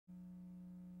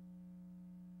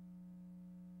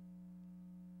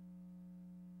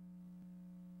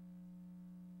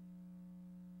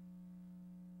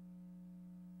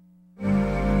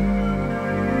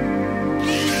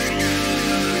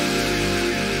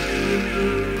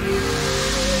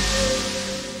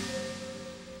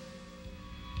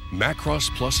Macross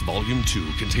Plus Volume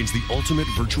 2 contains the ultimate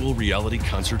virtual reality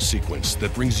concert sequence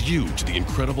that brings you to the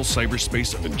incredible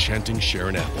cyberspace of enchanting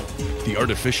Sharon Apple, the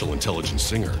artificial intelligence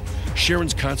singer.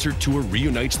 Sharon's concert tour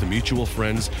reunites the mutual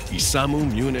friends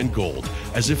Isamu, Myun, and Gold,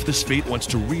 as if this fate wants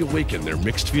to reawaken their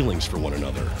mixed feelings for one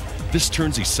another. This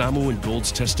turns Isamu and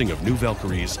Gold's testing of new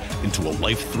Valkyries into a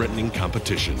life-threatening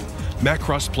competition.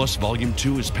 Macross Plus Volume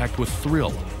 2 is packed with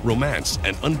thrill, romance,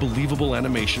 and unbelievable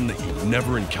animation that you've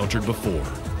never encountered before.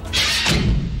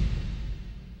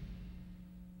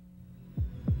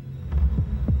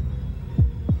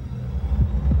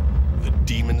 The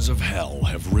demons of hell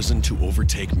have risen to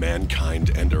overtake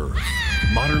mankind and Earth.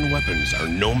 Modern weapons are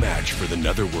no match for the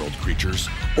netherworld creatures.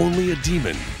 Only a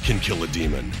demon can kill a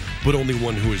demon, but only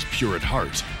one who is pure at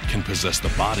heart can possess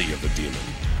the body of a demon.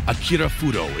 Akira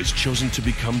Fudo is chosen to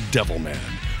become Devilman,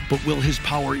 but will his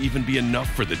power even be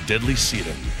enough for the deadly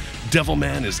Siren?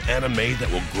 Devilman is anime that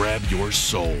will grab your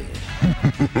soul.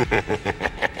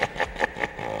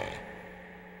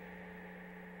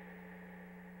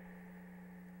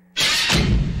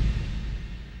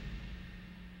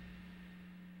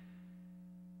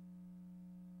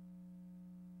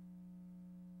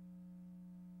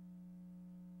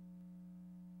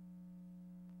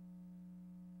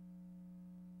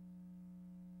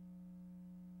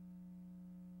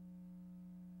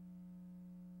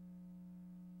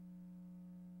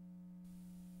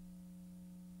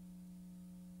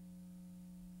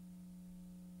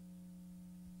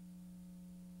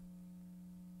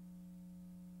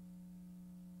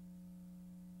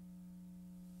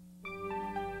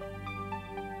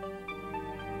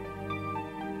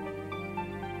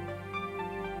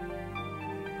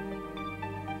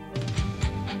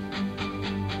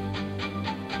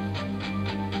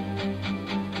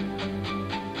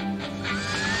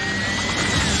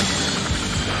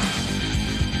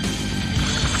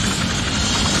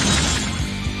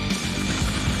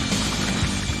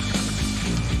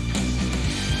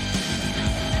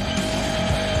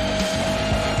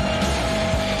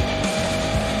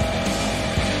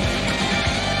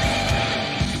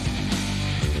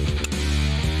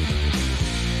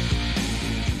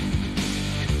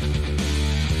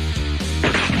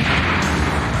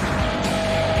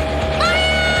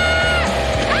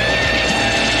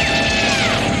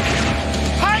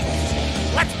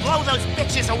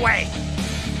 Away!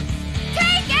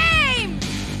 Take aim!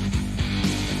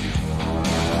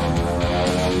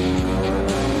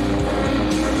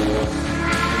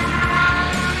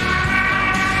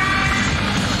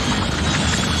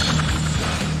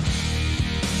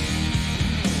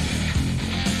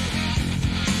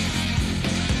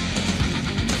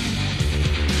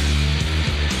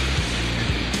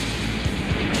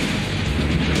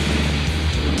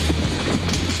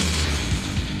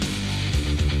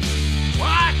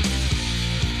 What?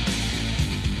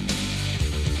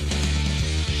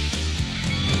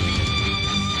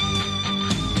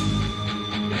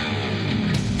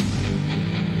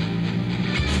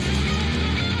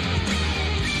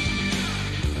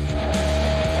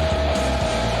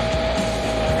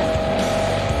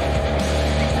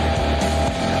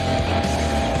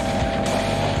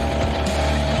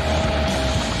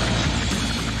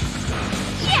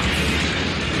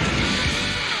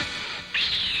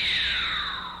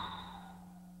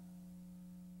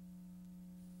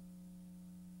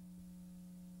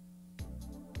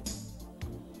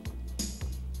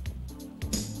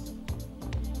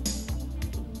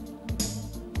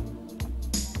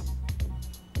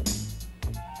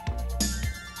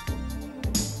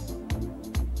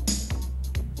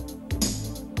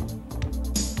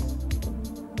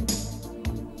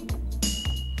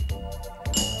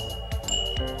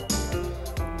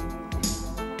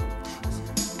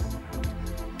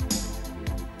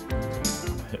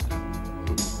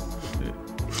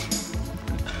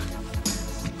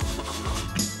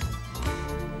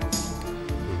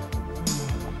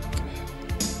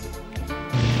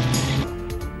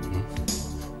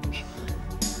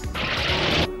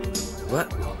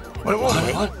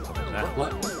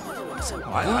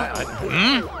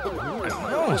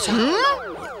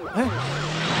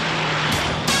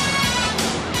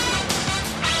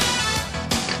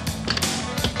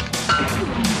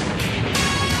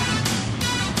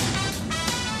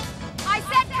 I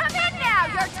said come in now!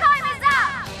 Your time is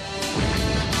up!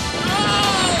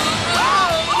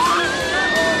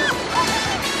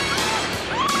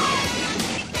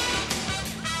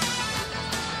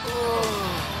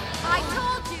 I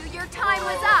told you your time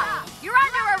was up. You're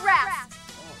under arrest.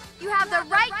 You have the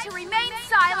right to remain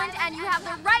silent and you have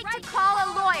the right to call a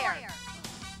lawyer.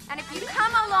 And if If you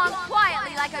come along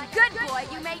quietly like a good boy,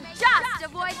 you may just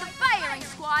avoid the firing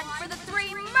squad for the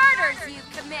 3 murders you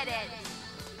committed.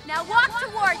 Now walk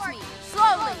towards me,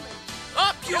 slowly.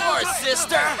 Up yours,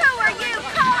 sister! Who are you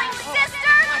calling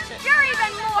sister? You're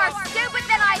even more stupid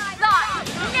than I thought.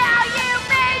 Now you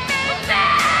made me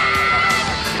mad!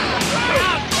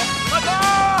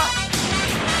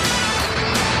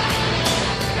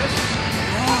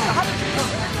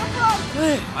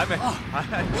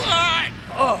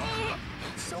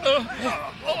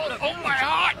 Oh, my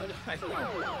heart!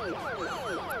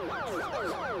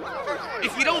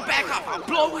 If you don't back off, I'll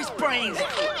blow his brains out.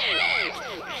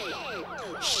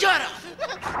 Shut up!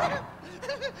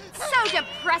 So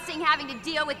depressing having to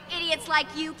deal with idiots like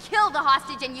you. Kill the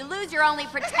hostage and you lose your only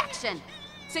protection.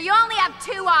 So you only have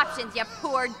 2 options, you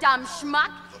poor dumb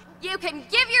schmuck. You can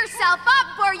give yourself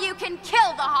up, or you can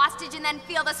kill the hostage and then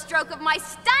feel the stroke of my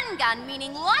stun gun,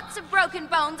 meaning lots of broken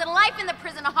bones and life in the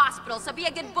prison or hospital. So be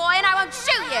a good boy and I won't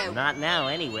shoot you. Not now,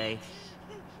 anyway.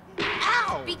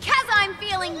 Ow! Because I'm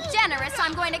feeling generous,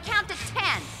 I'm going to count to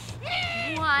 10.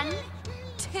 1,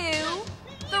 2, 3,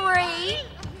 4,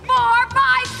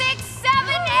 5, 6, 7,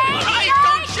 8, 9,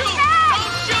 Don't shoot! 10!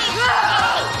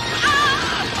 Don't shoot!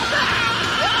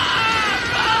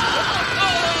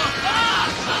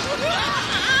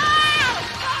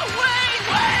 Wait!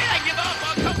 I give up!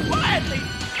 I'll come quietly!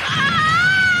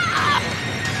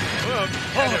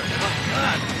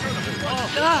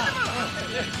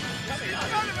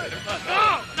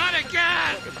 Not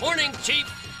again! Good morning, Chief.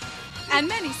 And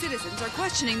many citizens are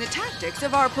questioning the tactics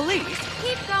of our police.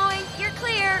 Keep going. You're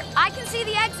clear. I can see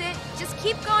the exit. Just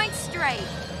keep going straight.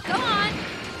 Go on.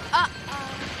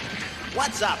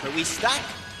 What's up? Are we stuck?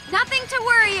 Nothing to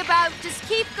worry about. Just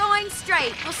keep going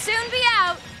straight. We'll soon be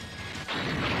out.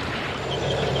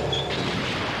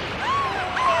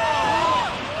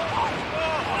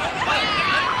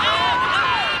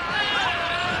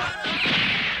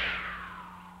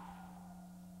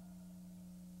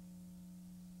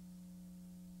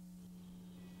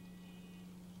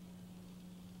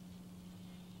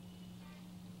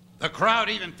 The crowd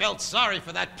even felt sorry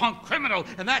for that punk criminal,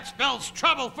 and that spells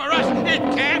trouble for us. It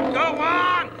can't go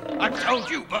on! I've told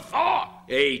you before.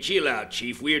 Hey, chill out,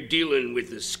 Chief. We're dealing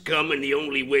with the scum in the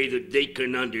only way that they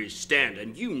can understand,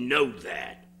 and you know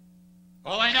that.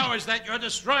 All I know is that you're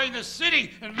destroying the city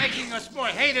and making us more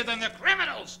hated than the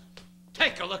criminals.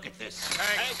 Take a look at this.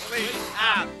 Tank police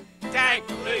out! Tank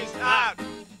police out!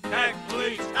 Tank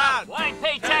police out! Why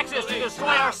pay taxes to destroy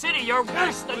our city? You're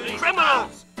worse than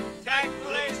criminals! Tank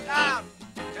police out!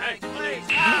 Tank police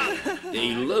out!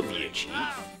 They love you, Chief.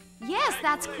 Yes,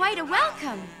 that's quite a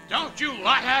welcome. Don't you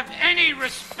lot have any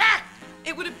respect?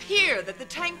 It would appear that the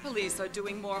tank police are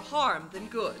doing more harm than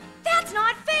good. That's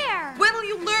not fair. When will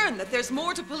you learn that there's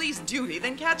more to police duty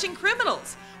than catching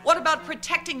criminals? What about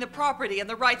protecting the property and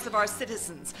the rights of our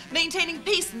citizens, maintaining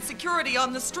peace and security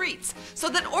on the streets, so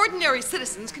that ordinary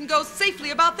citizens can go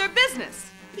safely about their business?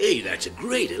 Hey, that's a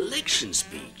great election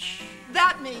speech.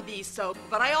 That may be so,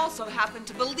 but I also happen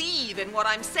to believe in what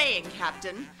I'm saying,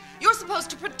 Captain. You're supposed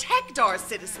to protect our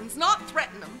citizens, not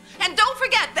threaten them. And don't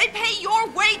forget, they pay your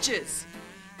wages.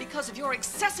 Because of your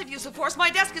excessive use of force, my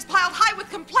desk is piled high with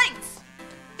complaints.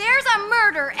 There's a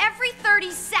murder every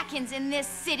 30 seconds in this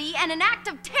city and an act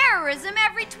of terrorism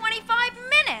every 25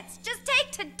 minutes. Just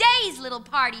take today's little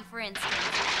party, for instance.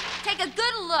 Take a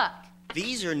good look.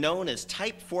 These are known as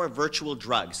Type 4 virtual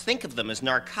drugs. Think of them as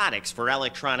narcotics for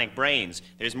electronic brains.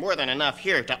 There's more than enough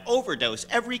here to overdose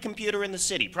every computer in the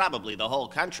city, probably the whole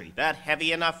country. That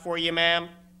heavy enough for you, ma'am?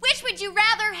 Which would you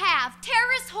rather have?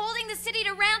 Terrorists holding the city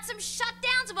to ransom,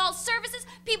 shutdowns of all services,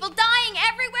 people dying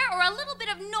everywhere, or a little bit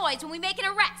of noise when we make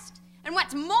an arrest? And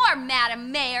what's more,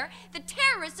 Madam Mayor, the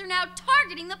terrorists are now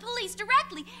targeting the police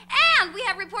directly, and we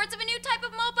have reports of a new type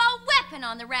of mobile weapon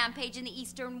on the rampage in the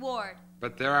Eastern Ward.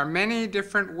 But there are many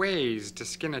different ways to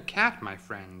skin a cat, my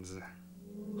friends.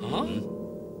 Huh?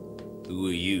 Who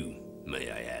are you,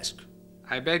 may I ask?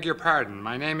 I beg your pardon.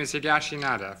 My name is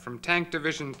Higashinada from Tank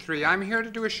Division 3. I'm here to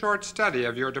do a short study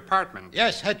of your department.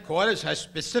 Yes, headquarters has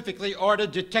specifically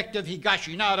ordered Detective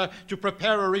Higashinada to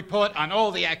prepare a report on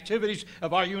all the activities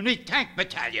of our unique tank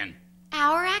battalion.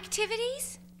 Our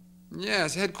activities?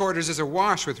 Yes, headquarters is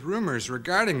awash with rumors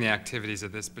regarding the activities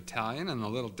of this battalion, and the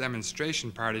little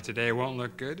demonstration party today won't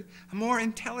look good. A more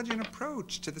intelligent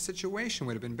approach to the situation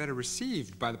would have been better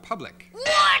received by the public. What?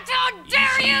 How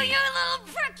dare you, you little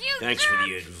prick, you Thanks for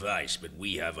the advice, but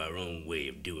we have our own way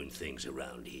of doing things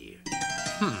around here.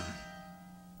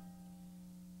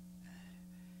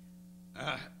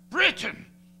 Britain!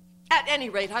 At any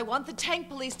rate, I want the tank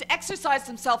police to exercise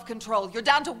some self-control. You're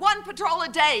down to 1 patrol a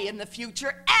day in the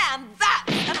future, and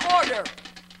that's An order!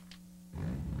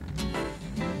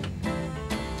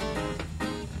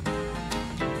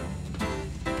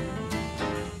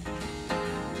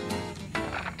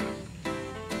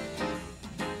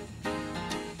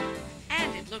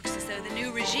 And it looks as though the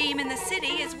new regime in the city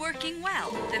is working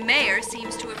well. The mayor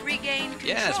seems to have regained control.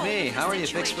 Yeah, it's me. of the How are you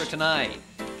fixed for situation. tonight?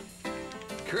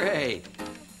 Great.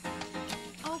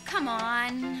 Oh, come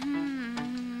on.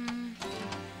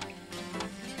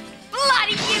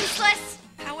 Bloody useless!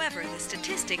 However, the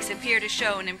statistics appear to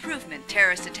show an improvement.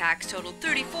 Terrorist attacks totaled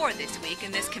 34 this week,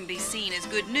 and this can be seen as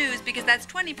good news because that's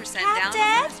 20% down from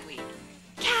last week.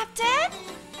 Captain?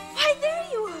 Why, there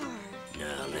you are.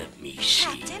 Now let me see.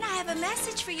 Captain, I have a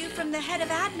message for you from the head of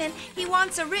admin. He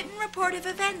wants a written report of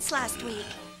events last week.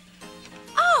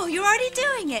 Oh, you're already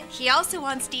doing it. He also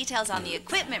wants details on the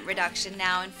equipment reduction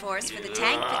now in force for the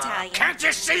tank battalion. Can't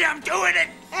you see I'm doing it?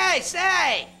 Hey,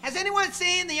 say! Has anyone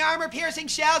seen the armor-piercing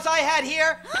shells I had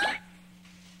here?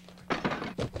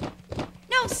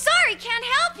 No, sorry, can't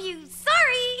help you.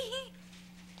 Sorry.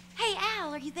 Hey,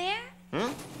 Al, are you there?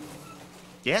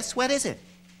 Yes, what is it?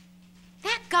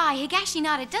 That guy,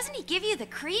 Higashinada, doesn't he give you the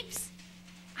creeps?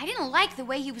 I didn't like the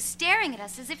way he was staring at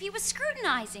us as if he was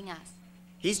scrutinizing us.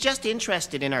 He's just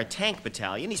interested in our tank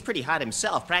battalion. He's pretty hot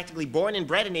himself, practically born and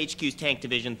bred in HQ's Tank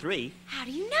Division 3. How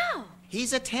do you know?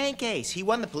 He's a tank ace. He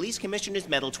won the Police Commissioner's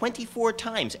Medal 24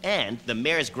 times and the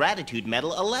Mayor's Gratitude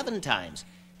Medal 11 times.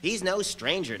 He's no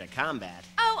stranger to combat.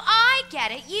 Oh, I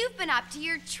get it. You've been up to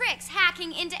your tricks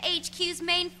hacking into HQ's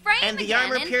mainframe And the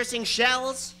again, armor-piercing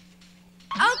shells?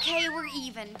 Okay, we're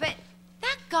even, but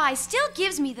that guy still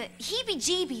gives me the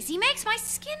heebie-jeebies. He makes my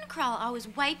skin crawl. Always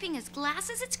wiping his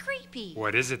glasses. It's creepy.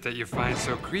 What is it that you find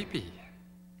so creepy?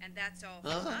 And that's all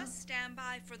from us. Stand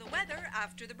by for the weather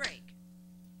after the break.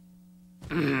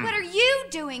 What are you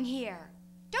doing here?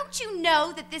 Don't you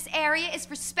know that this area is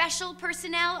for special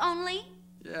personnel only?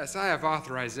 Yes, I have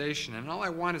authorization, and all I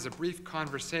want is a brief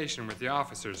conversation with the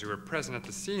officers who were present at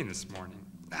the scene this morning.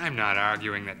 I'm not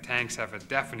arguing that tanks have a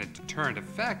definite deterrent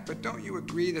effect, but don't you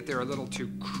agree that they're a little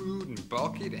too crude and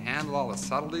bulky to handle all the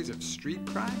subtleties of street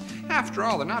crime? After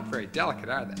all, they're not very delicate,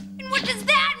 are they? And what does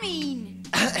that mean?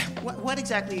 What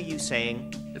exactly are you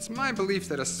saying? It's my belief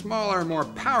that a smaller, more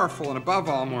powerful, and above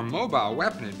all, more mobile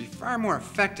weapon would be far more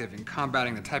effective in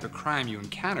combating the type of crime you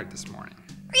encountered this morning.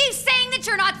 Are you saying that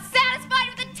you're not satisfied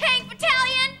with the tank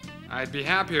battalion? I'd be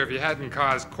happier if you hadn't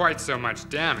caused quite so much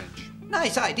damage.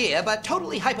 Nice idea, but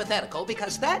totally hypothetical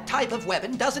because that type of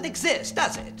weapon doesn't exist,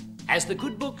 does it? As the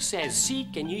good book says,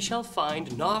 seek and ye shall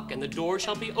find, knock and the door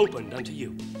shall be opened unto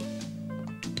you.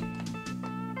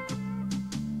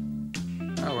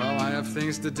 Oh well, I have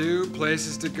things to do,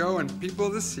 places to go, and people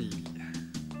to see.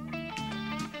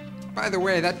 By the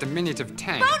way, that diminutive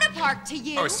tank... Bonaparte to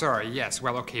you! Oh, sorry, yes.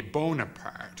 Well, okay,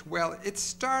 Bonaparte. Well, its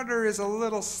starter is a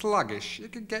little sluggish.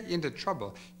 It could get you into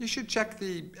trouble. You should check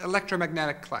the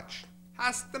electromagnetic clutch.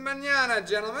 Hasta mañana,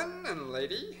 gentlemen and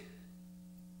lady.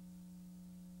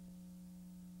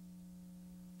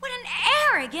 What an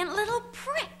arrogant little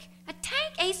prick! A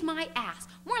tank ace my ass.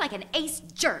 More like an ace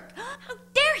jerk. How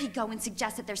dare he go and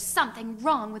suggest that there's something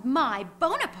wrong with my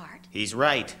Bonaparte? He's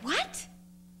right. What?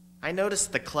 I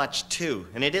noticed the clutch too,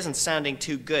 and it isn't sounding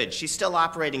too good. She's still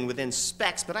operating within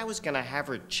specs, but I was gonna have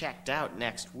her checked out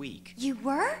next week. You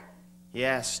were?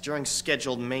 Yes, during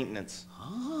scheduled maintenance.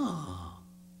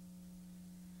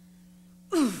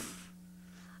 Oof.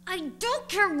 I don't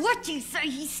care what you say,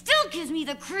 he still gives me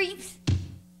the creeps.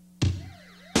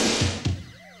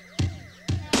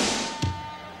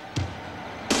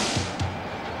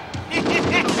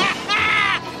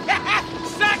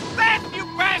 Suck that, you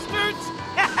bastards!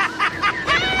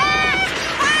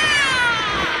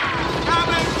 Come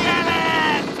and get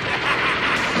it!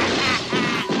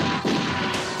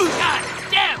 God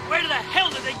damn, where the hell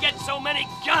did they get so many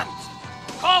guns?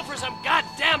 Call for some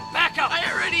goddamn backup! I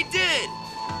already did!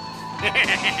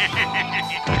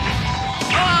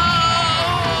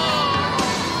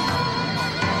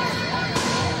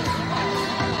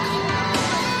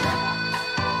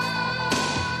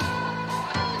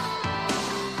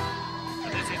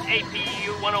 This is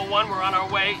APU 101, we're on our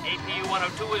way. APU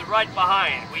 102 is right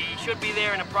behind. We should be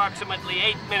there in approximately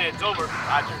 8 minutes. Over.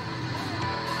 Roger.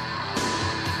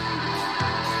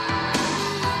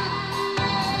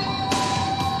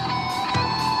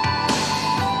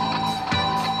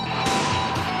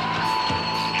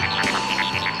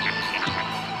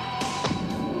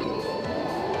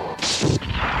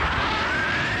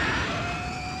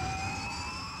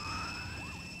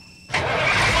 Come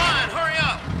on, hurry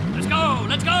up! Let's go,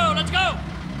 let's go, let's go!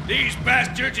 These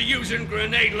bastards are using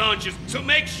grenade launchers, so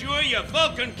make sure your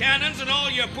Vulcan cannons and all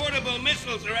your portable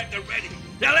missiles are at the ready.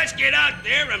 Now let's get out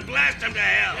there and blast them to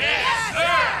hell. Yes,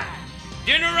 sir!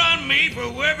 Dinner on me for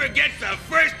whoever gets the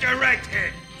first direct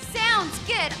hit. Sounds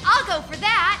good. I'll go for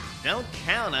that. Don't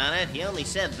count on it. He only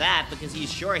said that because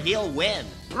he's sure he'll win.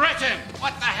 Britain,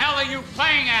 what the hell are you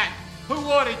playing at? Who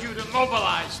ordered you to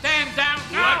mobilize? Stand down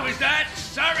now! What was that?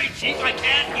 Sorry, Chief, I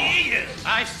can't hear you.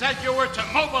 I said you were to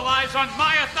mobilize on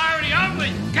my authority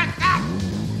only! Get out!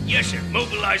 Yes, sir.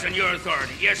 Mobilize on your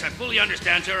authority. Yes, I fully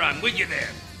understand, sir. I'm with you there.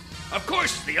 Of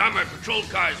course, the armored patrol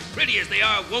cars, pretty as they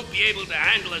are, won't be able to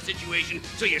handle a situation,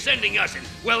 so you're sending us in.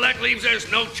 Well, that leaves us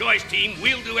no choice, team.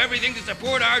 We'll do everything to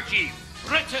support our chief.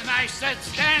 Britain, I said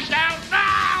stand down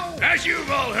now! As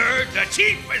you've all heard, the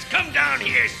chief has come down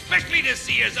here especially to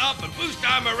see us off and boost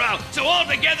our morale. So all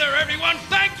together, everyone,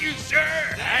 thank you, sir!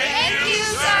 Thank you,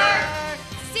 sir!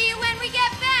 See you when we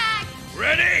get back!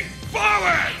 Ready?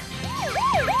 Forward!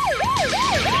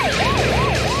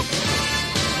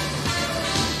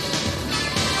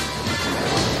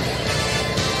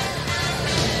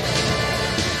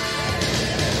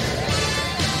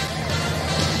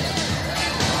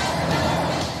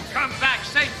 Come back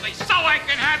safely so I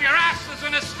can have your asses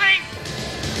in a sling!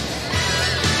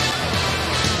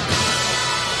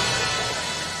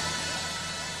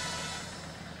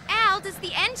 Al, does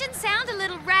the engine sound a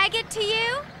little ragged to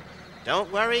you?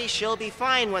 Don't worry, she'll be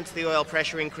fine once the oil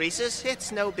pressure increases.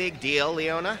 It's no big deal,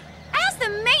 Leona. As the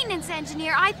maintenance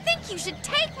engineer, I think you should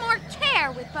take more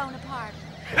care with Bonaparte.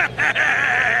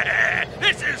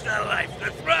 This is the life,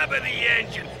 the throb of the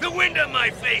engine, the wind on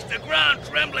my face, the ground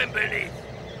trembling beneath.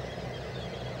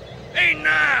 Hey,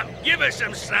 Nam, give us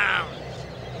some sounds.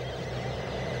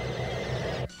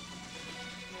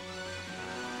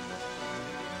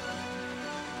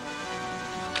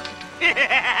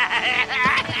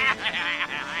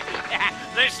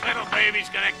 This little baby's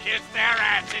gonna kiss their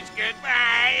asses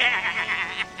goodbye.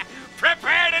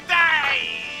 Prepare to die.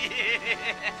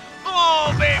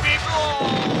 Oh, baby,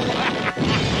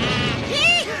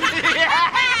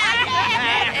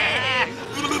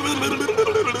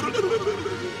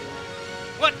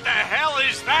 What the hell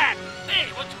is that? Hey,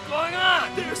 what's going on?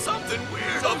 There's something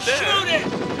weird up there. Shoot it!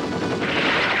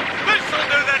 This'll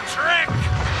do the trick!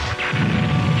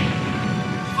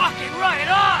 Fucking right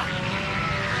on!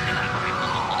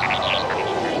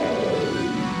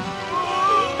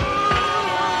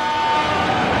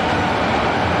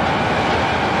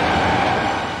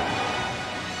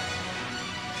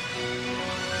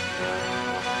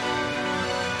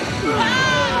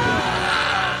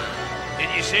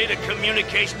 Say the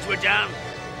communications were down?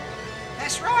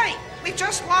 That's right. We've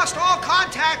just lost all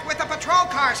contact with the patrol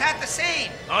cars at the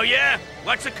scene. Oh, yeah?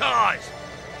 What's the cause?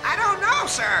 I don't know,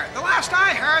 sir. The last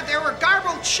I heard, there were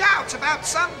garbled shouts about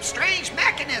some strange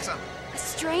mechanism. A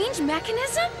strange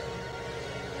mechanism?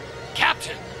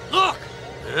 Captain, look!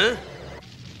 Huh?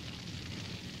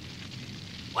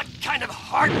 What kind of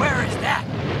hardware is that?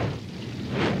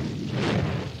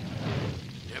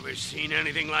 Never seen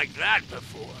anything like that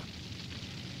before.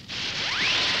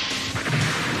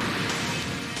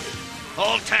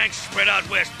 All tanks spread out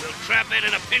west. We'll trap it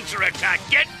in a pincer attack.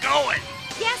 Get going!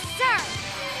 Yes, sir!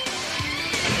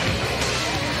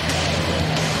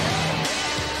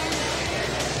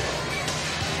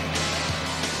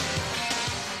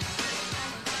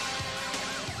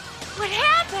 What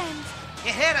happened?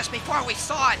 It hit us before we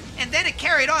saw it, and then it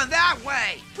carried on that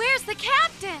way. Where's the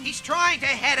captain? He's trying to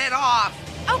head it off.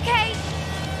 Okay.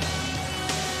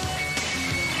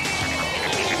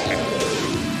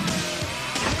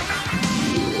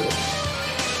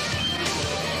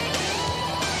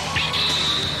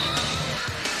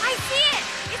 I see it!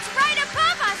 It's right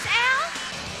above us, Al!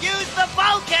 Use the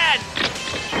Vulcan!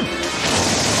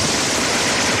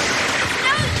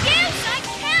 No use! I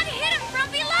can't hit him from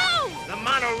below! The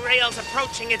monorail's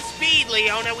approaching its speed,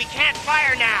 Leona. We can't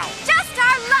fire now. Just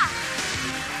our luck!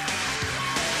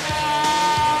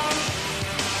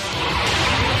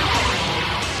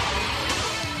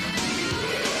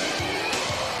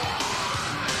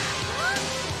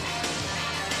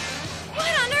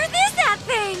 What on earth is that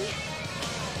thing?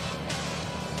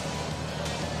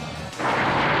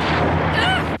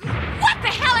 What the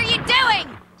hell are you doing?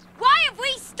 Why have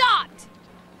we stopped?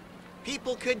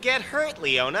 People could get hurt,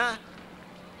 Leona.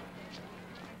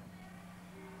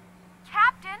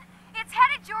 Captain, it's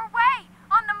headed your way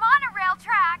on the monorail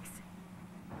tracks.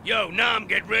 Yo, Nam,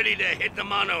 get ready to hit the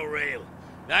monorail.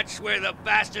 That's where the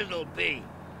bastard will be.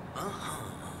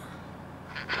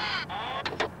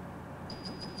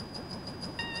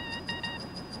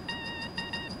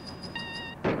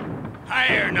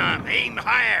 Higher, Nam. Aim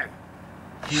higher.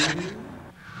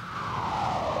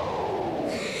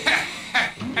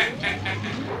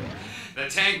 The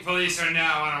tank police are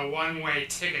now on a one-way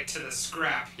ticket to the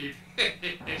scrap heap.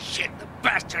 Shit, the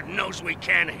bastard knows we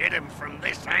can't hit him from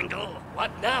this angle.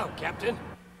 What now, Captain?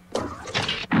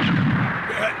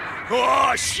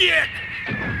 Oh, shit!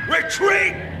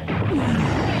 Retreat!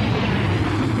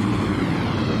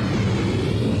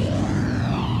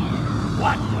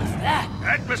 What was that?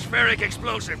 Atmospheric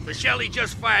explosive. The shell he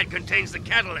just fired contains the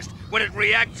catalyst. When it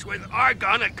reacts with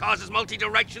argon, it causes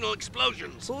multi-directional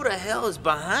explosions. Who the hell is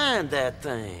behind that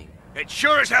thing? It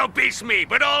sure as hell beats me,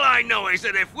 but all I know is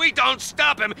that if we don't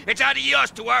stop him, it's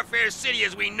adios to our fair city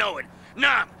as we know it.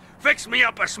 Nam, fix me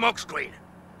up a smokescreen.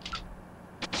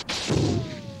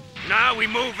 Now we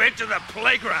move into the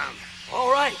playground.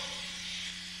 All right.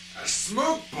 A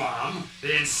smoke bomb?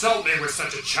 They insult me with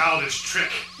such a childish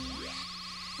trick.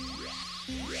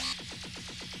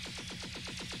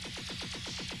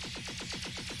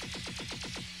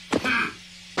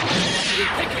 You're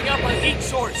picking up a heat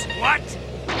source. What?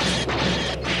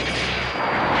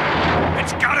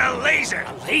 It's got a laser.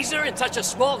 A laser in such a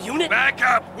small unit? Back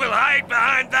up. We'll hide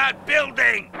behind that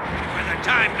building. For the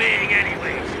time being,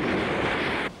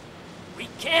 anyways. We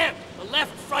can't. The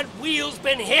left front wheel's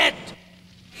been hit.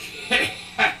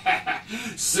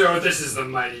 So this is the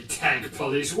mighty tank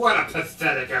police. What a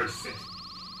pathetic outfit.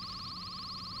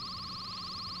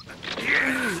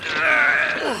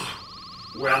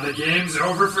 Well, the game's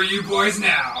over for you boys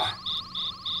now.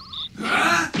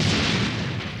 Huh?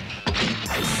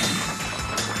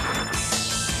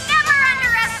 Never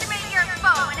underestimate your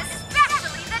foe, and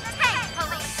especially the tank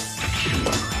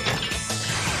police.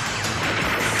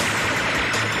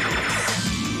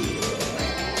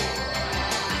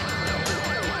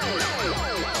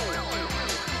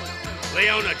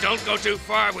 Leona, don't go too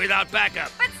far without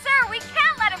backup. But sir, we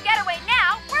can't let him get away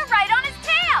now. We're right on his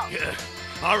tail.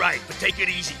 All right, but take it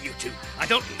easy, you two. I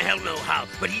don't hell know how,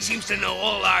 but he seems to know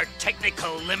all our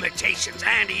technical limitations,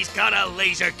 and he's got a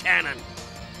laser cannon.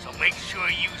 So make sure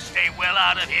you stay well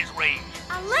out of his range.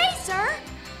 A laser?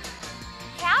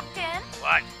 Captain,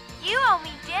 What? you owe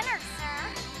me dinner,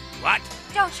 sir. What?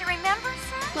 Don't you remember,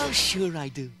 sir? Well, sure I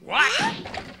do. What?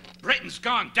 Britain's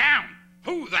gone down.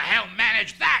 Who the hell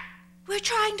managed that? We're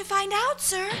trying to find out,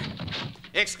 sir.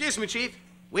 Excuse me, Chief.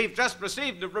 We've just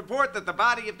received a report that the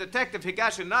body of Detective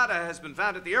Higashinada has been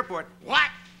found at the airport. What?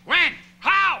 When?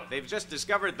 How? They've just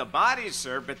discovered the bodies,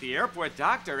 sir, but the airport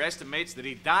doctor estimates that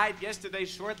he died yesterday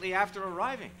shortly after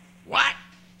arriving. What?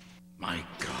 My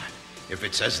God. If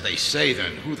it's as they say,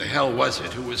 then who the hell was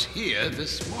it who was here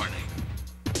this morning?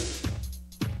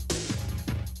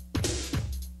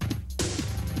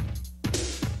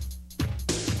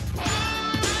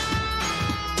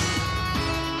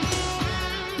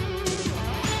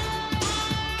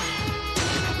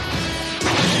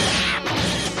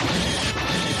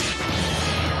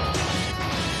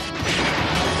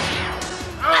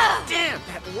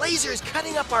 Laser is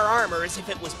cutting up our armor as if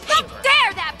it was How paper.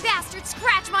 dare that bastard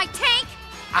scratch my tank!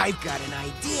 I've got an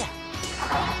idea.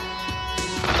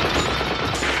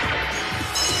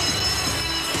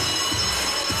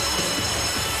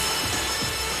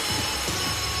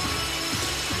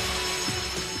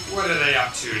 What are they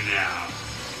up to now?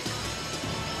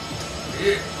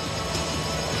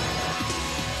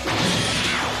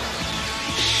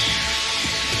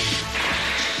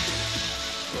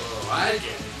 Oh, I get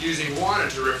it. Using water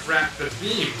to refract the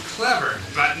beam. Clever,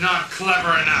 but not clever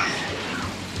enough.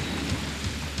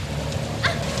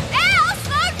 Al,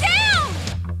 slow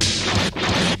down!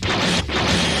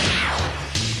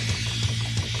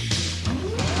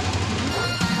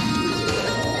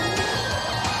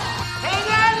 Hang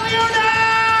on, Leona!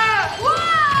 Whoa!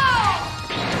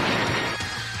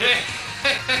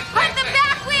 Put the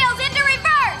back wheels into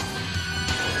reverse!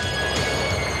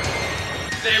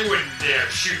 They wouldn't dare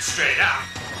shoot straight up.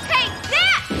 Take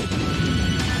that!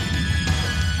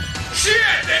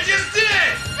 Shit, they just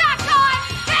did! Suck on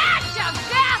that, you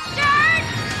bastard!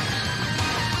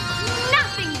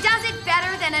 Nothing does it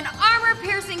better than an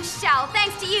armor-piercing shell,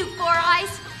 thanks to you, Four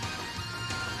Eyes.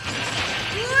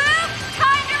 Whoop!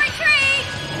 Time to retreat!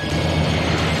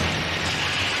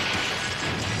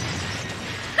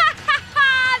 Ha ha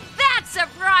ha! That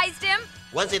surprised him!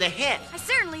 Was it a hit? I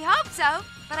certainly hope so,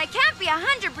 but I can't be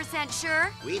 100%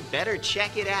 sure. We'd better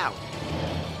check it out.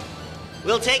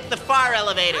 We'll take the far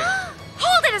elevator.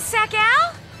 Hold it a sec,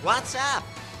 Al! What's up?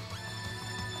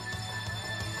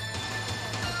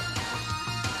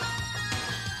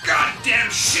 Goddamn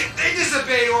shit! They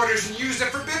disobeyed orders and used a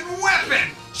forbidden weapon!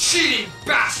 Cheating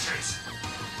bastards!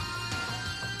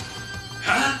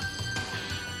 Huh?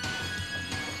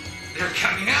 They're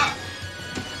coming up!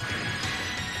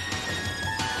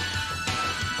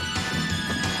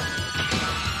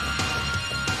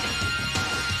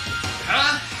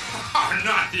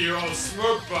 The old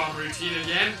smoke bomb routine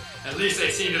again. At least they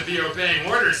seem to be obeying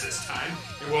orders this time.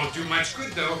 It won't do much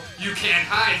good, though. You can't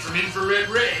hide from infrared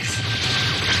rays.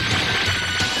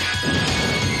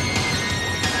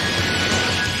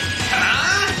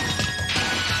 Huh?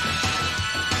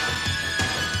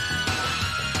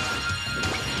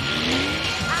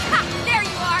 Aha! There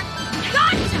you are!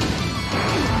 Gotcha!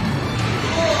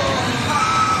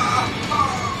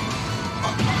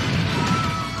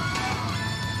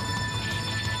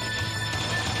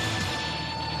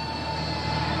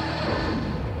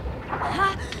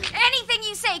 Anything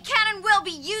you say can and will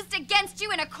be used against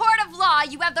you in a court of law.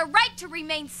 You have the right to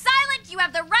remain silent. You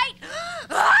have the right...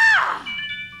 Ah!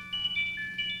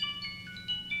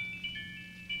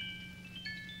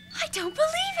 I don't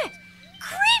believe it!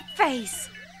 Creep face!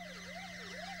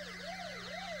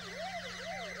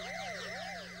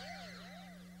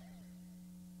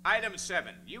 Item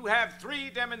 7. You have 3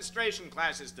 demonstration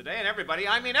classes today, and everybody,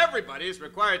 I mean everybody, is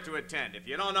required to attend. If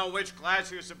you don't know which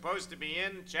class you're supposed to be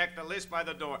in, check the list by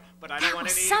the door. But I don't want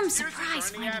any Some excuses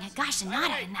surprise or any finding a abs-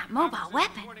 Gashinata in that mobile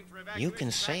weapon. You can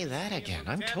say that again.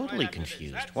 I'm totally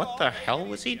confused. What the hell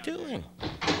was he doing?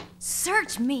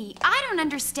 Search me. I don't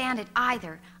understand it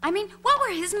either. I mean, what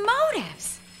were his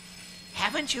motives?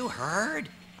 Haven't you heard?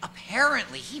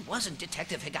 Apparently, he wasn't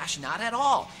Detective Higashinata at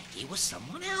all. He was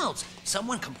someone else.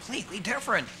 Someone completely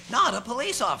different. Not a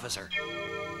police officer.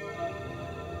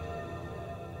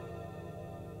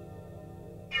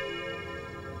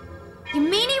 You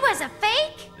mean he was a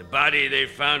fake? The body they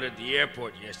found at the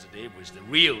airport yesterday was the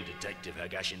real Detective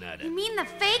Higashinata. You mean the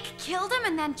fake killed him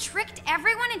and then tricked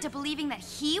everyone into believing that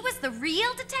he was the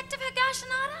real Detective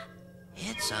Higashinata?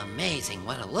 It's amazing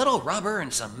what a little rubber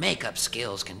and some makeup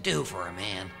skills can do for a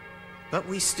man. But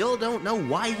we still don't know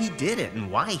why he did it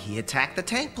and why he attacked the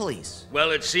tank police.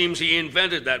 Well, it seems he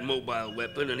invented that mobile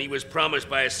weapon, and he was promised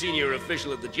by a senior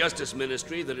official at the Justice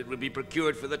Ministry that it would be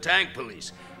procured for the tank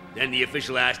police. Then the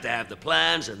official asked to have the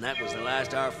plans, and that was the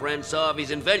last our friend saw of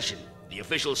his invention. The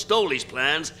official stole his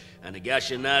plans, and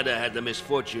Higashinata had the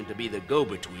misfortune to be the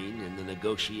go-between in the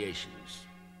negotiations.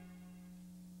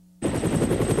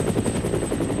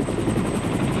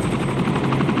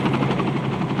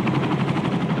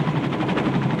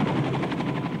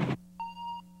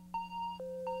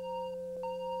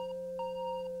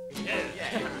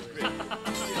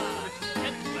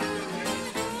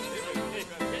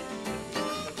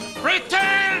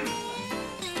 Pretend!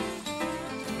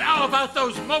 Now about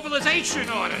those mobilization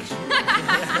orders.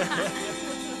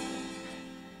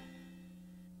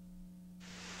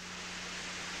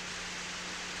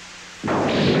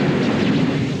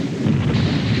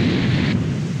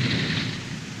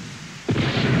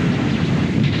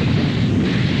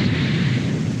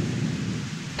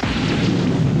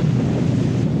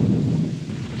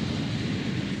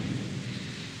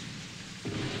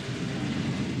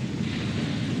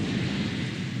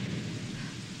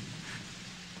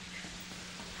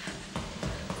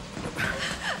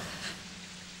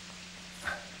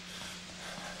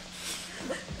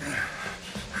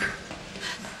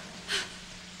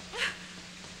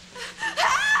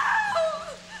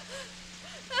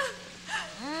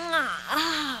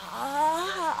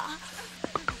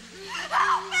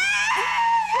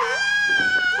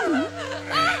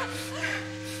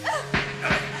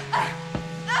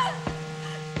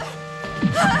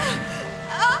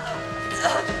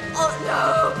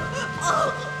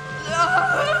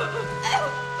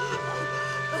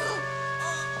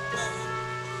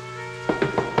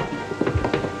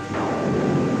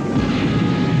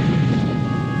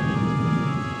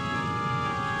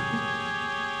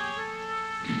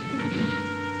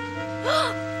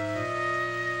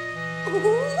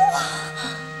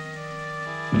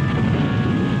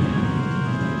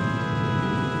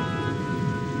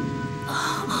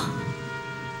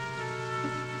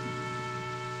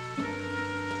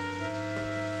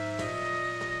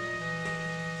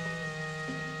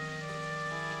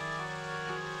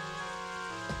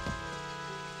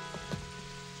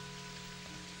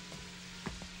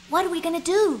 What are we gonna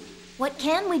do? What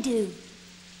can we do?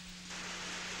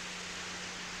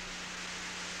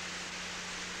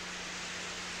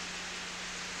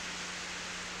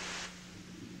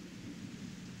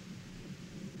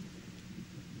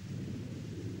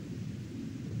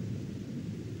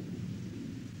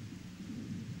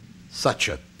 Such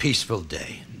a peaceful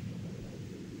day.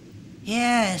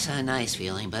 Yeah, it's a nice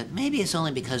feeling, but maybe it's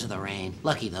only because of the rain.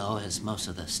 Lucky, though, as most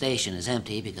of the station is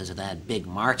empty because of that big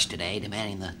march today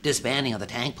demanding the disbanding of the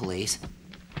tank police.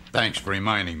 Thanks for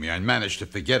reminding me. I managed to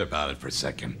forget about it for a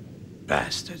second.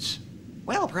 Bastards.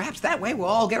 Well, perhaps that way we'll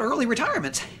all get early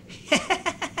retirements.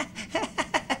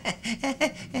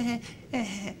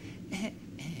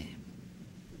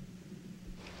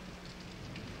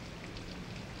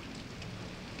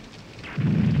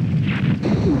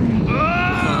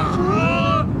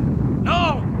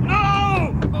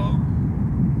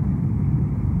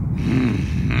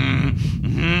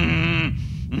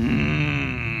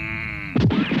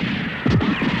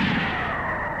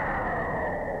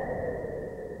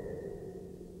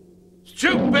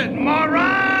 Stupid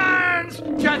morons!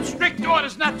 Got strict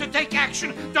orders not to take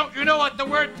action. Don't you know what the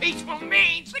word peaceful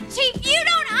means? But Chief, you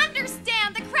don't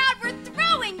understand. The crowd were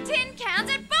throwing tin cans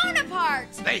at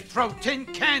Bonaparte. They throw tin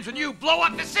cans and you blow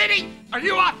up the city? Are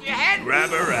you off your head?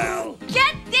 Grab her, Al.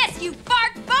 Get this, you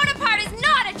fart! Bonaparte is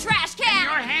not a trash can!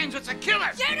 In your hands, it's a killer!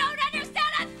 You don't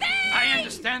understand a thing! I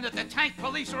understand that the tank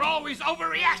police are always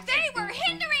overreacting. They were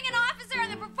hindering an officer in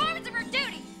the performance of her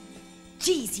duty.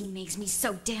 Jeez, he makes me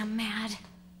so damn mad.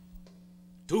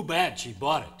 Too bad she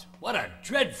bought it. What a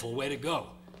dreadful way to go.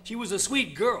 She was a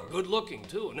sweet girl, good looking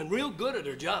too, and real good at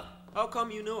her job. How come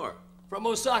you knew her? From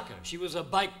Osaka. She was a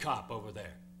bike cop over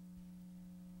there.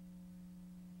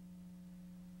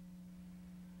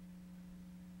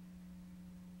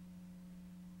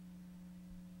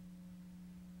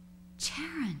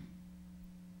 Sharon.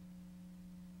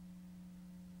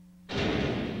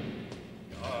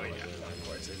 Oh, yeah.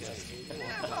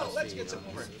 Let's get some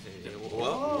more.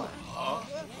 Whoa.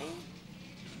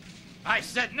 I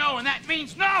said no, and that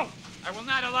means no! I will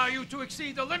not allow you to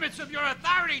exceed the limits of your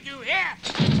authority, do you hear?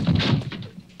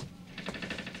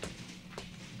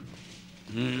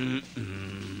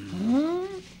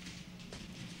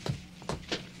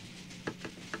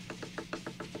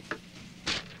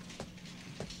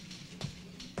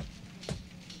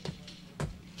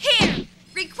 Here!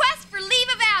 Request for leave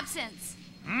of absence.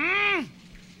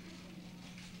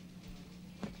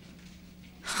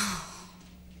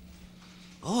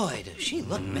 Boy, does she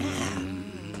look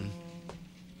mad.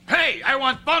 Hey, I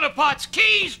want Bonaparte's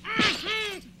keys!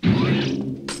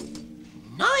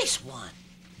 Nice one.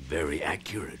 Very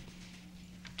accurate.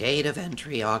 Date of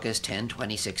entry, August 10,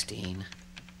 2016.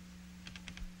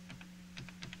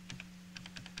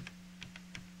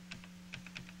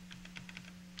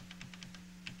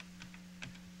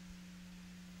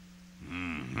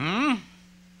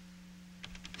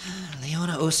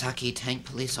 Leona Osaki, tank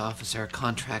police officer,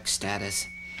 contract status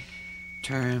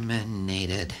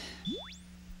terminated.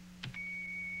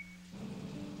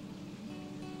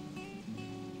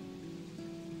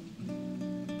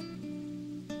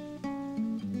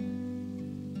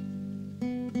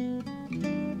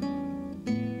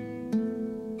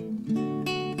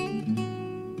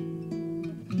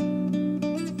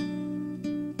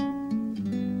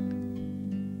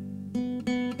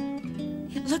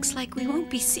 Looks like we won't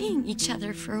be seeing each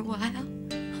other for a while.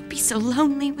 I'll be so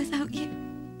lonely without you.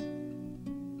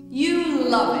 You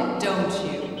love it, don't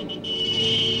you?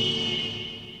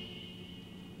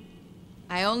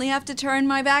 I only have to turn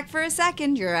my back for a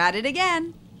second. You're at it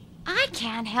again. I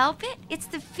can't help it. It's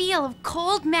the feel of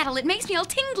cold metal. It makes me all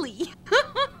tingly.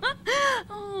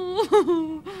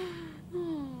 Oh.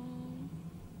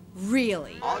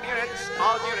 Really? All units,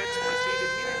 proceed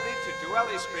immediately to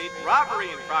Dwelly Street. Robbery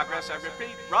in progress, I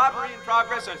repeat. Robbery in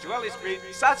progress on Dwelly Street.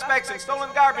 Suspects in stolen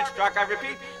garbage truck, I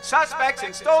repeat. Suspects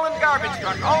in stolen garbage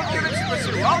truck. All units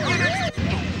pursue. All units.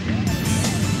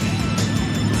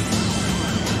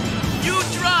 You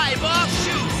drive, I'll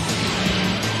shoot.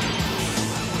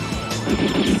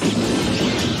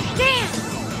 Damn!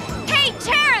 Hey,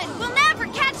 Taryn! We'll never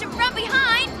catch him from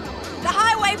behind! The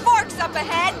highway forks up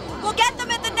ahead. We'll get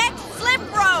them at the next slip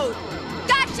road.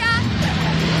 Gotcha!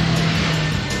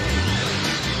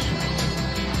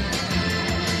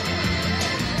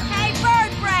 Hey,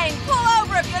 bird brain, pull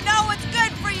over if you know what's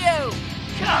good for you.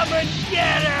 Come and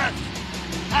get her.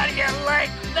 How do you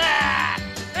like that?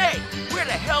 Hey, where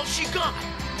the hell's she gone?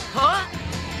 Huh?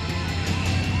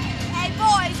 Hey,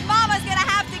 boys, Mama's gonna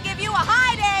have to give you a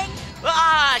hiding.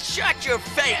 Ah, shut your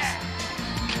face.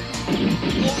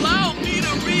 Allow me to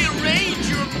rearrange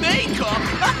your makeup.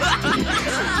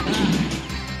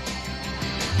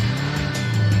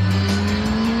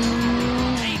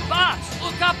 Hey, boss,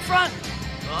 look up front.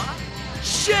 Huh?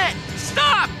 Shit!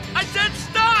 Stop! I said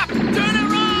stop! Turn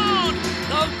around!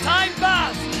 No time,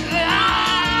 boss! Ah!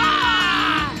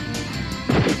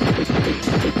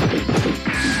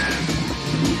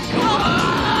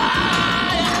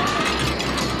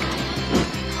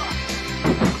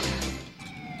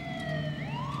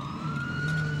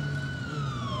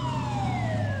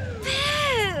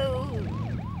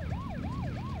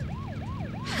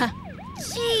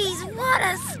 Jeez, what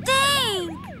a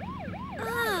stink!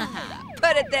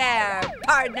 Put it there,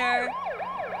 partner.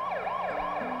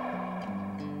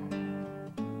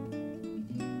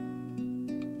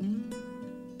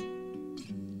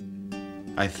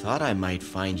 I thought I might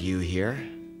find you here.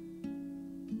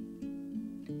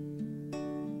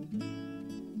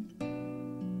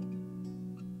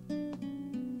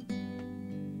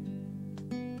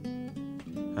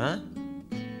 Huh?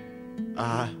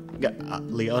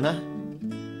 Leona?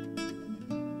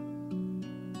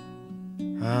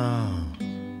 Oh.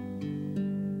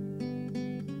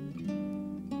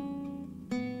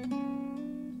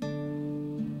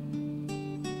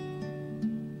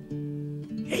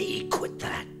 Hey, quit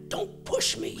that. Don't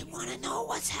push me. We want to know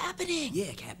what's happening.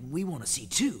 Yeah, Captain, we want to see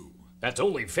too. That's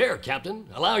only fair, Captain.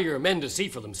 Allow your men to see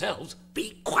for themselves.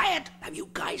 Be quiet. Have you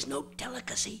guys no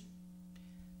delicacy?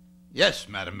 Yes,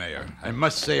 Madam Mayor. I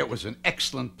must say it was an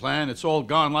excellent plan. It's all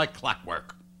gone like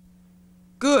clockwork.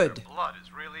 Good. Blood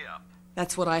is really up.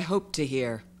 That's what I hoped to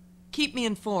hear. Keep me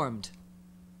informed.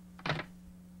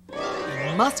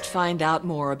 I must find out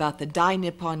more about the Dai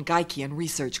Nippon Gaikian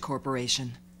Research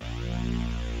Corporation.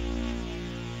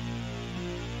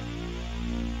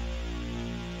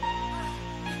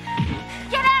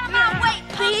 Get out of my way!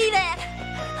 Beat it!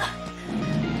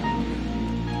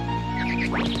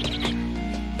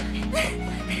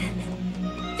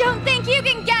 Don't think you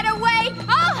can get away!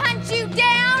 I'll hunt you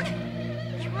down!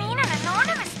 You mean an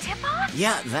anonymous tip-off?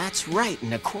 Yeah, that's right.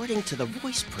 And according to the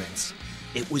voice prints,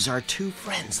 it was our two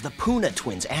friends, the Puna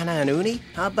twins, Anna and Uni.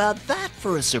 How about that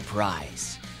for a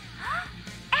surprise?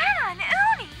 Anna and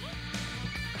Uni?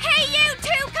 Hey, you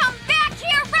two, come back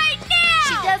here right now!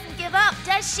 She doesn't give up,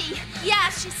 does she? Yeah,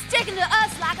 she's sticking to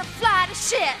us like a fly to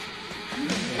shit.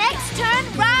 Next turn,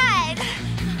 ride!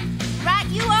 Right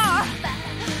you are.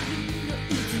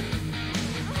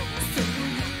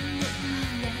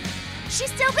 She's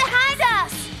still behind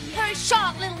us. Her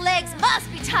short little legs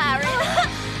must be tiring.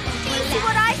 Do you see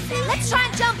what I see? Let's try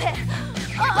and jump it.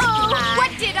 Uh-oh.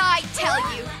 What did I tell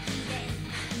you?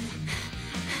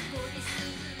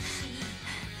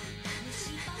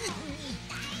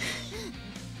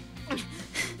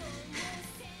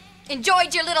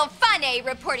 Enjoyed your little fun, eh,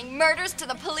 reporting murders to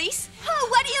the police? Oh,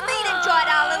 what do you mean enjoyed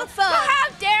our little fun? How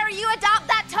dare you adopt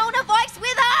that tone of voice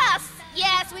with us?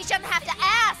 Yes, we shouldn't have to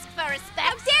ask for respect.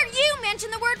 How dare you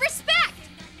mention the word respect?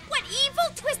 What evil,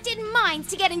 twisted minds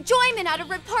to get enjoyment out of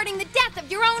reporting the death of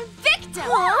your own victim?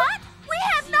 What? We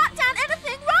have not done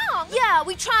anything wrong. Yeah,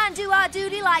 we try and do our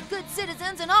duty like good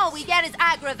citizens, and all we get is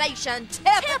aggravation.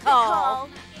 Typical.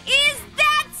 Is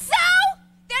that so?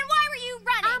 Then why were you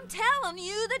running? I'm telling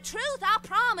you the truth, I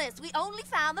promise. We only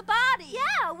found the body.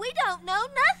 Yeah, we don't know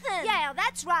nothing. Yeah,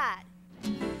 that's right.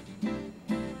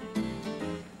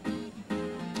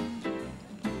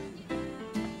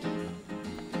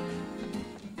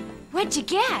 What'd you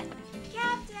get?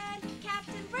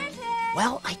 Captain Britain!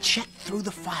 Well, I checked through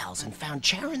the files and found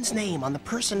Charon's name on the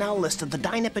personnel list of the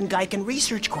Dai Nippon Gaikian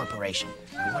Research Corporation.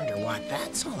 I wonder what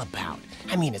that's all about.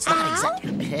 I mean, it's not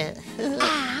exactly...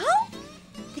 Al?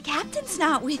 The captain's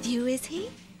not with you, is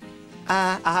he?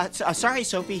 Sorry,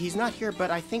 Sophie, he's not here, but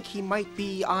I think he might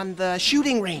be on the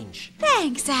shooting range.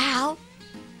 Thanks, Al.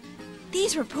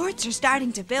 These reports are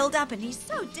starting to build up, and he's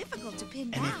so difficult to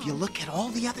pin down. And if you look at all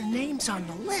the other names on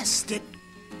the list,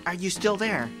 Are you still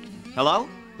there? Hello?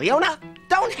 Leona?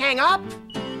 Don't hang up!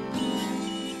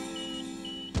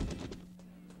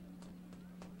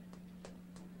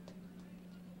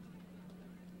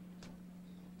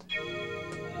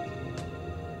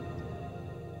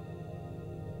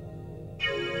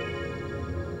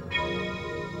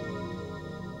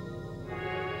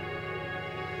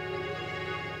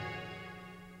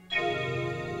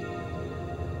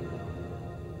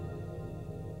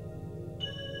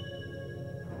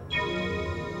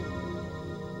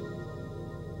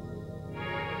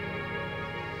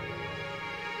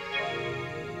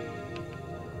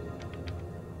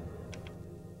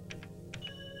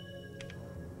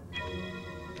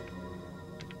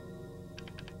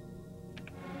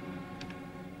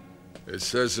 It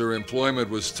says her employment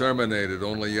was terminated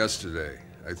only yesterday.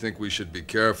 I think we should be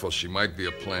careful. She might be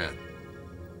a plant.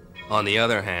 On the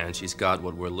other hand, she's got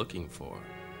what we're looking for.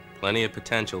 Plenty of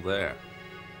potential there.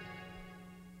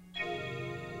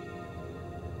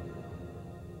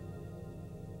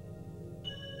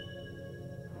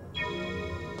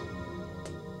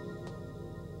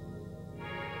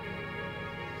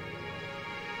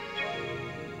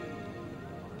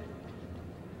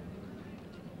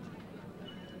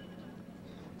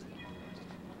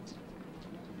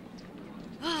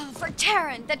 For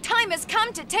Terran, the time has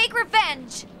come to take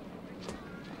revenge!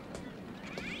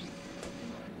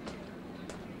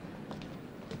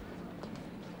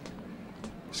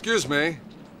 Excuse me.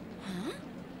 Huh?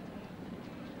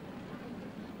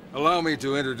 Allow me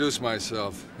to introduce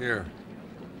myself. Here.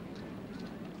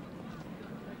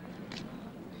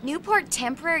 Newport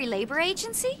Temporary Labor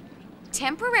Agency?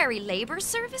 Temporary labor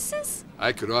services?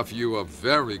 I could offer you a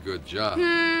very good job.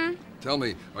 Tell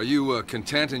me, are you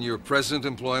content in your present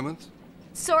employment?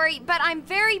 Sorry, but I'm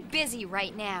very busy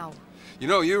right now. You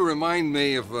know, you remind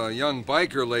me of a young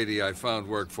biker lady I found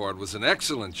work for. It was an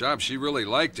excellent job. She really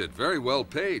liked it. Very well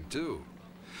paid, too.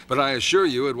 But I assure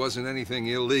you it wasn't anything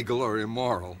illegal or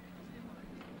immoral.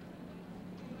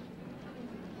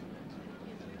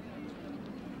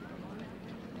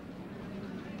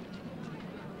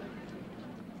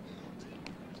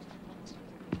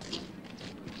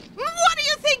 What do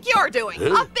you think you're doing?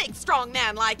 A big, strong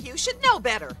man like you should know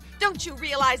better. Don't you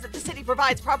realize that the city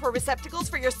provides proper receptacles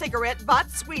for your cigarette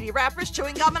butts, sweetie wrappers,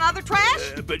 chewing gum, and other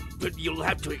trash? But you'll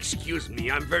have to excuse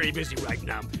me. I'm very busy right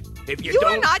now. If you You're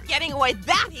don't... not getting away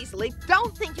that easily.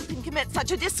 Don't think you can commit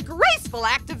such a disgraceful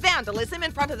act of vandalism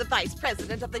in front of the vice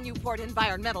president of the Newport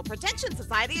Environmental Protection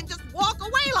Society and just walk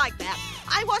away like that.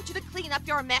 I want you to clean up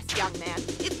your mess, young man.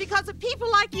 It's because of people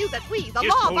like you that we, the Just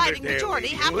hold law-abiding it there, majority,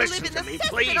 lady. have to Listen live in to the me, cesspit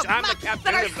please. of I'm the muck captain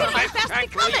that our of the city is best fast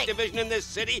tank police becoming. division in this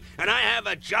city, and I have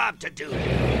a job to do.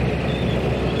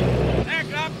 Back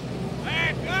up!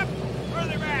 Back up!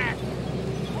 Further back!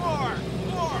 More!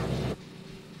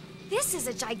 This is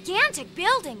a gigantic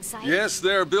building site. Yes,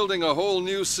 they're building a whole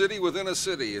new city within a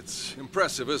city. It's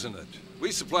impressive, isn't it?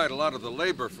 We supplied a lot of the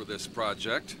labor for this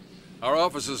project. Our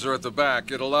offices are at the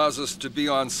back. It allows us to be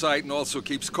on site and also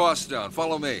keeps costs down.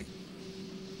 Follow me.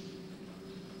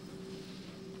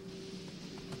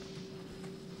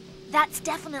 That's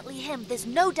definitely him. There's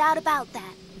no doubt about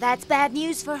that. That's bad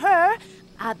news for her.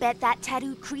 I bet that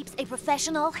tattooed creep's a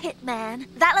professional hitman.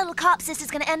 That little cop sister's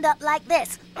gonna end up like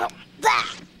this. Blah!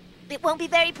 It won't be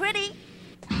very pretty.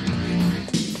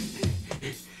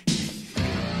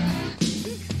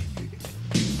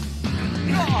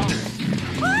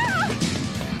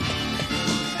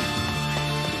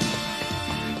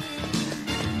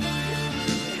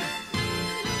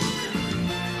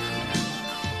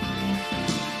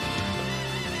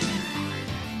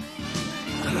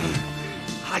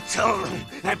 I told him.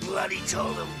 I bloody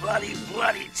told him. Bloody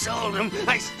told him.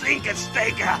 I stink at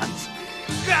stakeouts.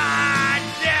 God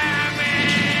damn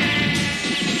it!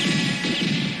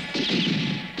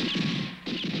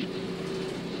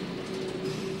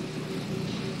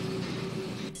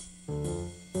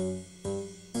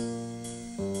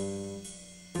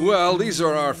 Well, these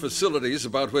are our facilities,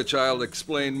 about which I'll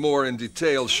explain more in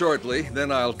detail shortly.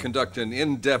 Then I'll conduct an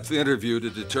in-depth interview to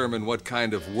determine what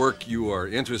kind of work you are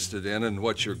interested in and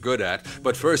what you're good at.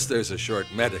 But first, there's a short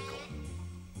medical.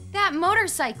 That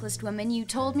motorcyclist woman you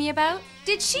told me about,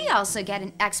 did she also get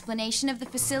an explanation of the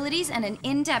facilities and an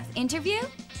in-depth interview?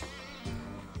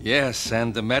 Yes,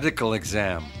 and the medical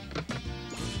exam.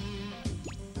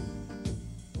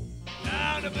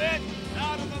 Down a bit,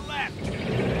 down to the left.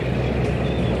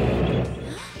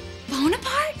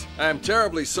 Bonaparte? I'm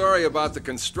terribly sorry about the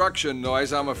construction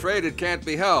noise. I'm afraid it can't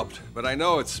be helped, but I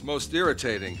know it's most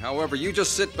irritating. However, you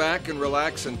just sit back and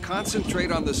relax and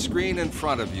concentrate on the screen in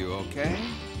front of you, okay?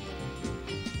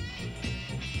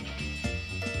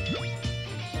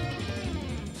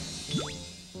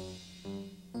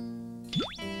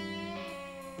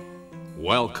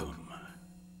 Welcome.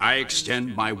 I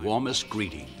extend my warmest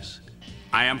greetings.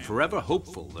 I am forever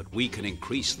hopeful that we can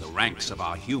increase the ranks of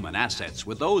our human assets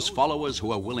with those followers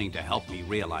who are willing to help me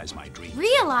realize my dream.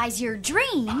 Realize your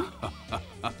dream?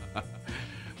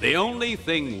 The only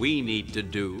thing we need to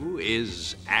do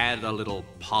is add a little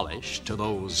polish to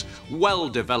those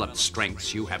well-developed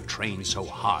strengths you have trained so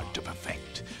hard to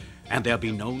perfect. And there'll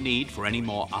be no need for any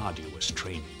more arduous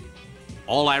training.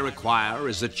 All I require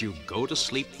is that you go to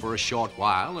sleep for a short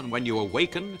while, and when you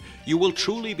awaken, you will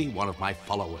truly be one of my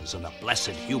followers and a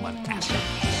blessed human asset.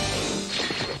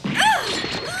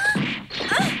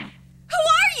 Who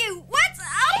are you? What's up?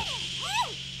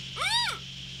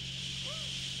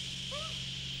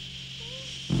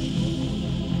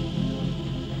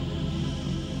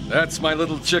 That's my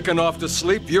little chicken off to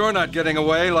sleep. You're not getting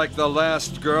away like the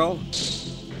last girl.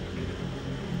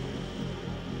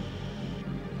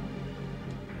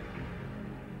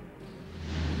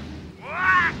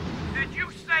 What? Did you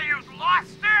say you'd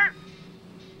lost her?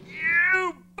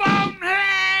 You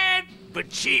bonehead! But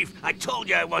Chief, I told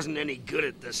you I wasn't any good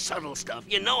at the subtle stuff.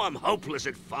 You know I'm hopeless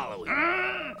at following.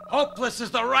 Hopeless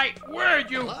is the right word,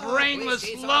 you brainless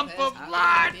lump of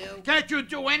lard! Can't you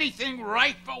do anything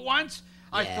right for once?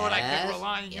 I thought I could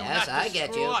rely on you not to I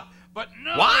get screw you. up. But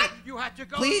no, What? you had to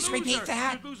go Please loser. repeat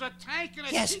that. You lose a tank and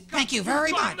a Yes, teacup, thank you very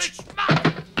you much.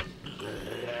 schmuck.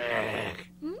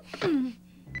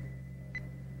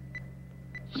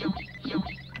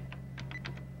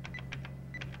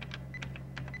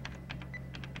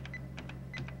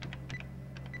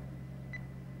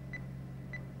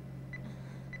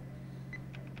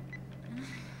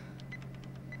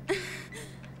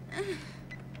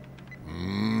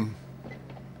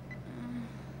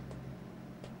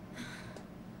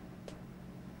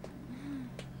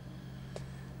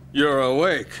 You're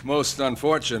awake. Most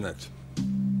unfortunate.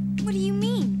 What do you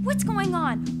mean? What's going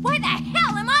on? Why the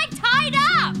hell am I tied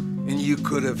up? And you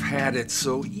could have had it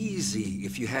so easy.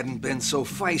 If you hadn't been so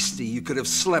feisty, you could have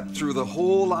slept through the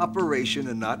whole operation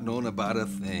and not known about a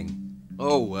thing.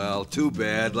 Oh well, too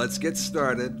bad. Let's get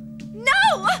started.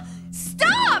 No!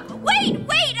 Stop! Wait!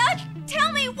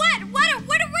 Tell me what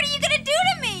are you gonna do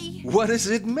to me? What does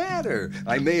it matter?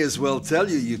 I may as well tell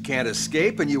you you can't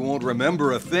escape and you won't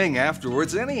remember a thing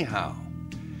afterwards anyhow.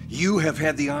 You have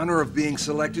had the honor of being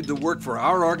selected to work for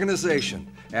our organization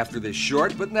after this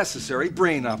short but necessary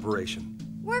brain operation.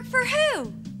 Work for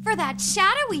who? For that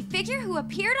shadowy figure who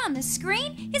appeared on the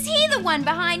screen? Is he the one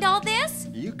behind all this?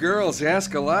 You girls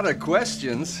ask a lot of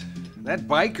questions. That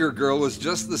biker girl was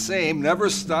just the same, never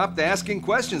stopped asking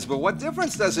questions, but what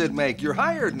difference does it make? You're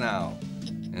hired now.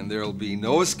 And there'll be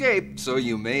no escape, so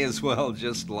you may as well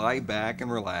just lie back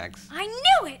and relax. I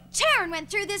knew it! Sharon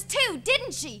went through this too,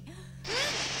 didn't she?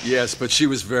 Yes, but she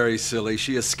was very silly.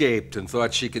 She escaped and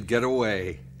thought she could get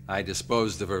away. I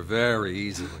disposed of her very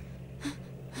easily.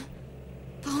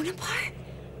 Bonaparte?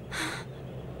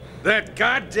 That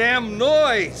goddamn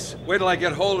noise! Wait till I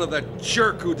get hold of the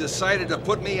jerk who decided to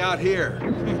put me out here.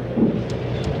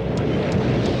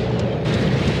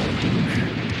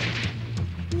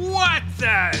 What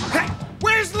the? Hey,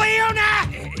 where's Leona?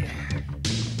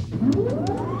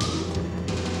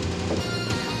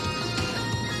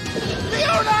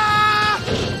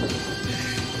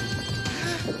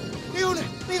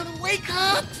 Leona, wake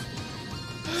up!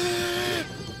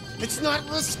 It's not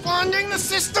responding, the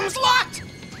system's locked!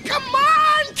 Come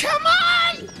on!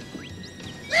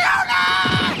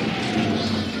 Leona!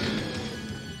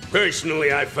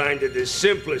 Personally, I find that the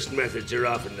simplest methods are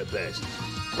often the best.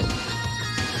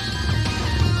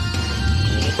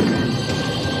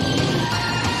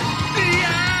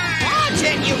 Watch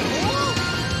it, you fool!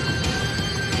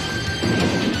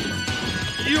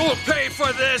 You'll pay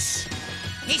for this!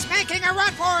 He's making a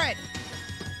run for it!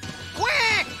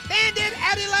 Quick! Bandit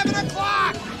at 11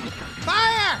 o'clock!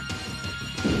 Fire!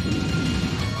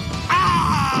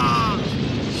 Ah!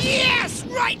 Yes!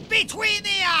 Right between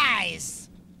the eyes!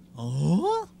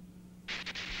 Oh?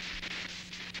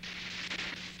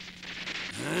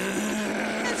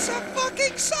 It's a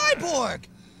fucking cyborg!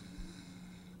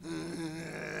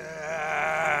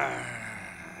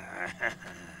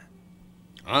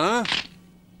 Huh?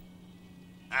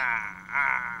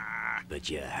 But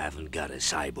you haven't got a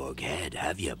cyborg head,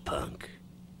 have you, punk?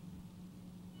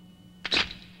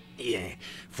 Yeah.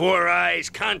 4 Eyes,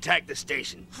 contact the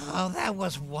station. Oh, that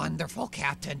was wonderful,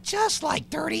 Captain. Just like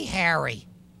Dirty Harry.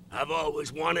 I've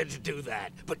always wanted to do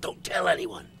that, but don't tell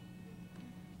anyone.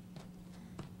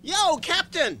 Yo,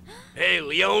 Captain! Hey,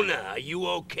 Leona, are you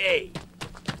okay?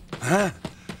 Huh?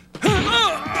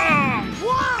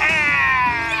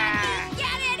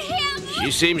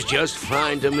 She seems just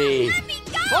fine to me.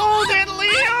 Hold it,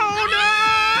 Leona!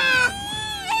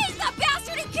 He's the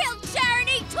bastard who killed Sharon!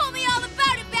 He told me all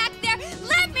about it back there!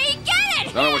 Let me get it!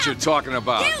 I don't know what you're talking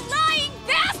about. You lying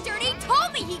bastard! He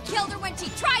told me he killed her when she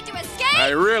tried to escape! I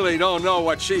really don't know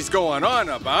what she's going on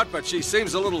about, but she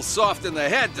seems a little soft in the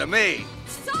head to me.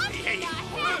 Soft in the head?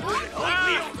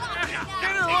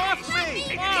 Get her off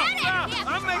me!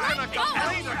 I'm making a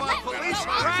complaint about police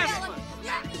harassment.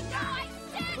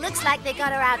 Looks like they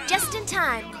got her out just in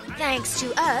time. Thanks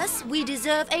to us, we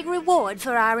deserve a reward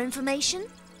for our information.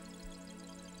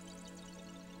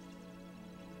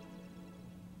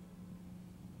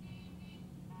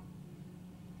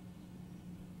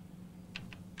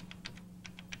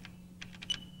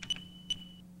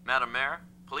 Madam Mayor,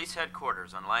 police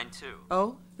headquarters on line 2.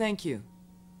 Oh, thank you.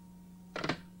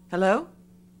 Hello?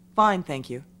 Fine, thank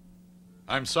you.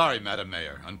 I'm sorry, Madam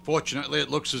Mayor. Unfortunately, it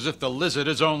looks as if the lizard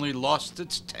has only lost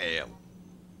its tail.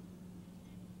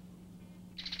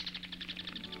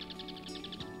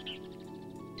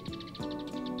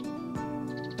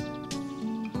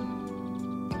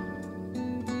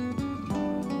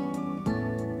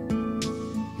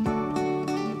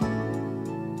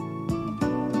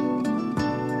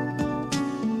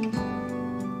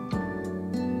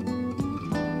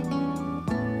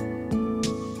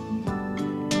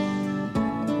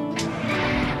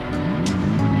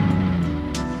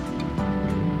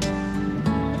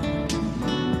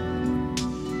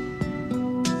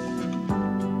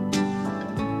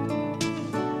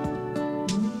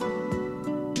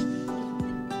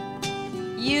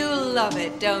 You love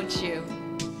it, don't you?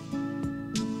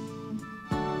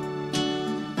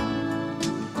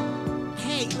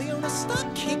 Hey, Leona,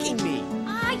 stop kicking me.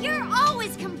 You're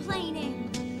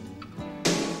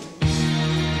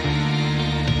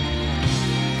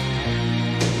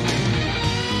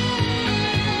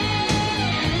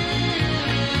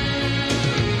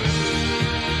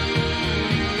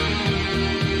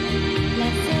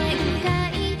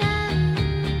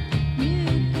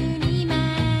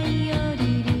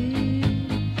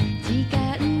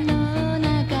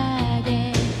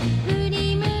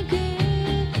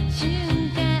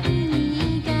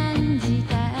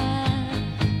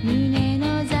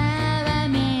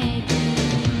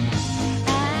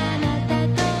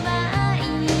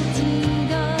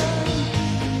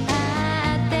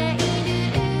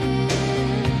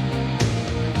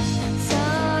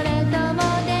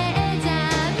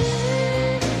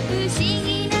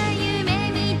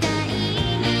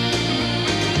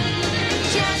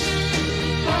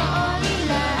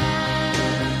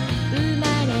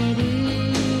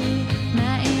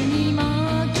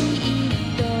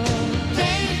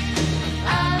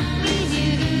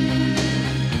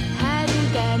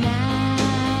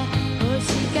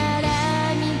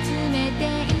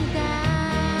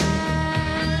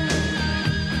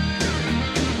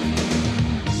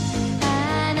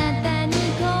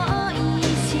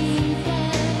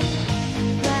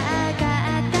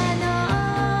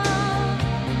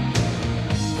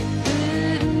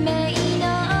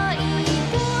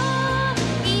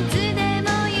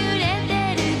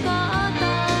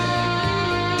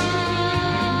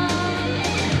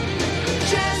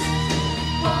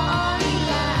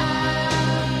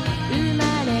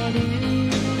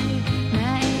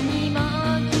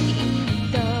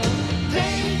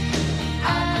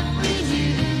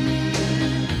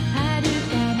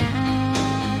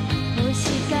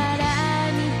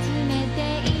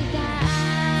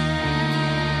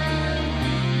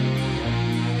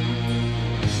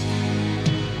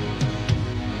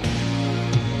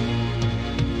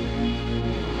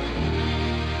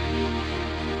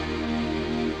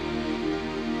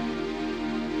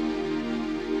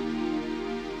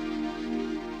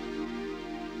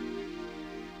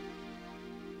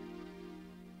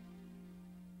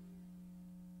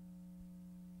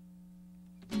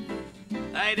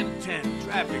Item 10,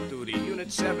 traffic duty.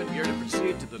 Unit 7, you're to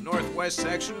proceed to the northwest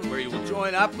section where you will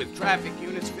join up with traffic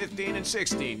units 15 and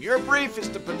 16. Your brief is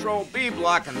to patrol B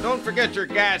block, and don't forget your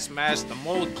gas mask. The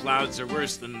mold clouds are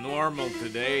worse than normal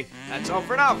today. That's all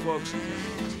for now, folks.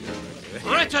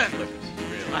 Britton!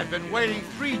 I've been waiting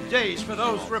 3 days for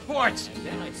those reports.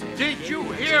 Did you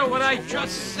hear what I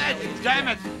just said? Damn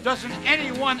it! Doesn't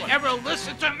anyone ever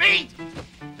listen to me?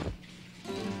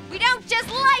 We don't just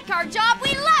like our job,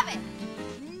 we love it!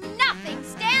 Nothing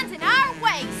stands in our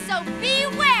way, so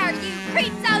beware, you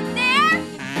creeps out there!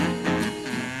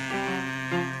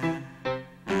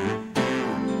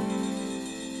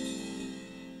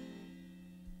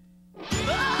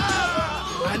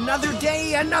 Another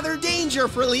day, another danger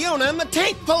for Leona and the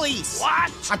tank police!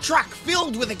 What? A truck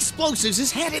filled with explosives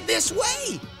is headed this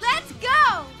way! Let's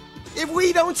go! If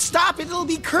we don't stop it, it'll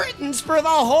be curtains for the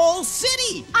whole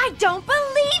city! I don't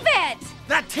believe it!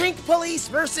 The tank police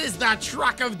versus the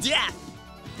truck of death!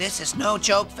 This is no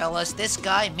joke, fellas. This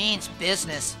guy means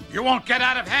business. You won't get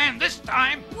out of hand this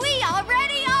time. We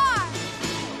already are!